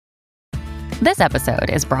This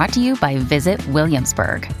episode is brought to you by Visit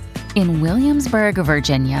Williamsburg. In Williamsburg,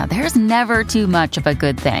 Virginia, there's never too much of a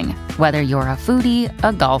good thing. Whether you're a foodie,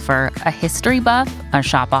 a golfer, a history buff, a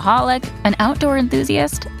shopaholic, an outdoor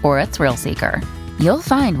enthusiast, or a thrill seeker, you'll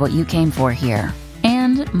find what you came for here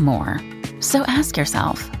and more. So ask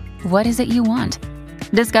yourself, what is it you want?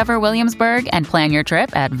 Discover Williamsburg and plan your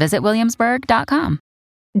trip at visitwilliamsburg.com.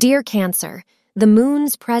 Dear Cancer, the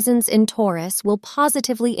moon's presence in Taurus will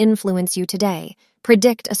positively influence you today,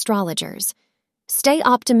 predict astrologers. Stay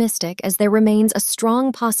optimistic as there remains a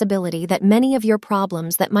strong possibility that many of your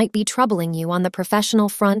problems that might be troubling you on the professional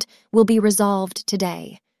front will be resolved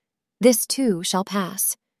today. This too shall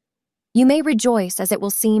pass. You may rejoice as it will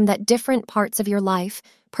seem that different parts of your life,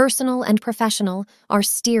 personal and professional, are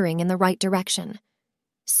steering in the right direction.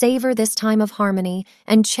 Savor this time of harmony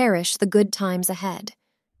and cherish the good times ahead.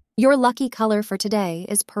 Your lucky color for today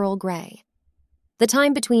is pearl gray. The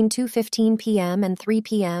time between 2:15 p.m. and 3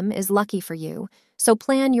 p.m. is lucky for you, so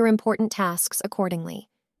plan your important tasks accordingly.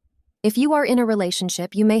 If you are in a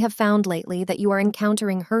relationship, you may have found lately that you are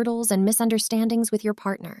encountering hurdles and misunderstandings with your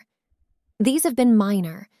partner. These have been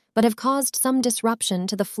minor, but have caused some disruption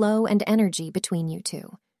to the flow and energy between you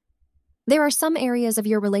two. There are some areas of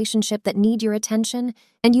your relationship that need your attention,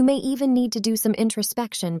 and you may even need to do some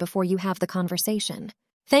introspection before you have the conversation.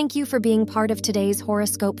 Thank you for being part of today's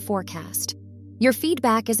horoscope forecast. Your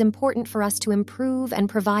feedback is important for us to improve and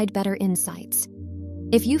provide better insights.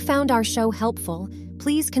 If you found our show helpful,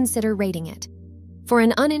 please consider rating it. For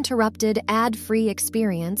an uninterrupted, ad-free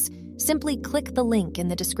experience, simply click the link in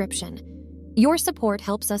the description. Your support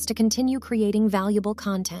helps us to continue creating valuable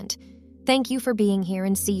content. Thank you for being here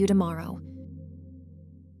and see you tomorrow.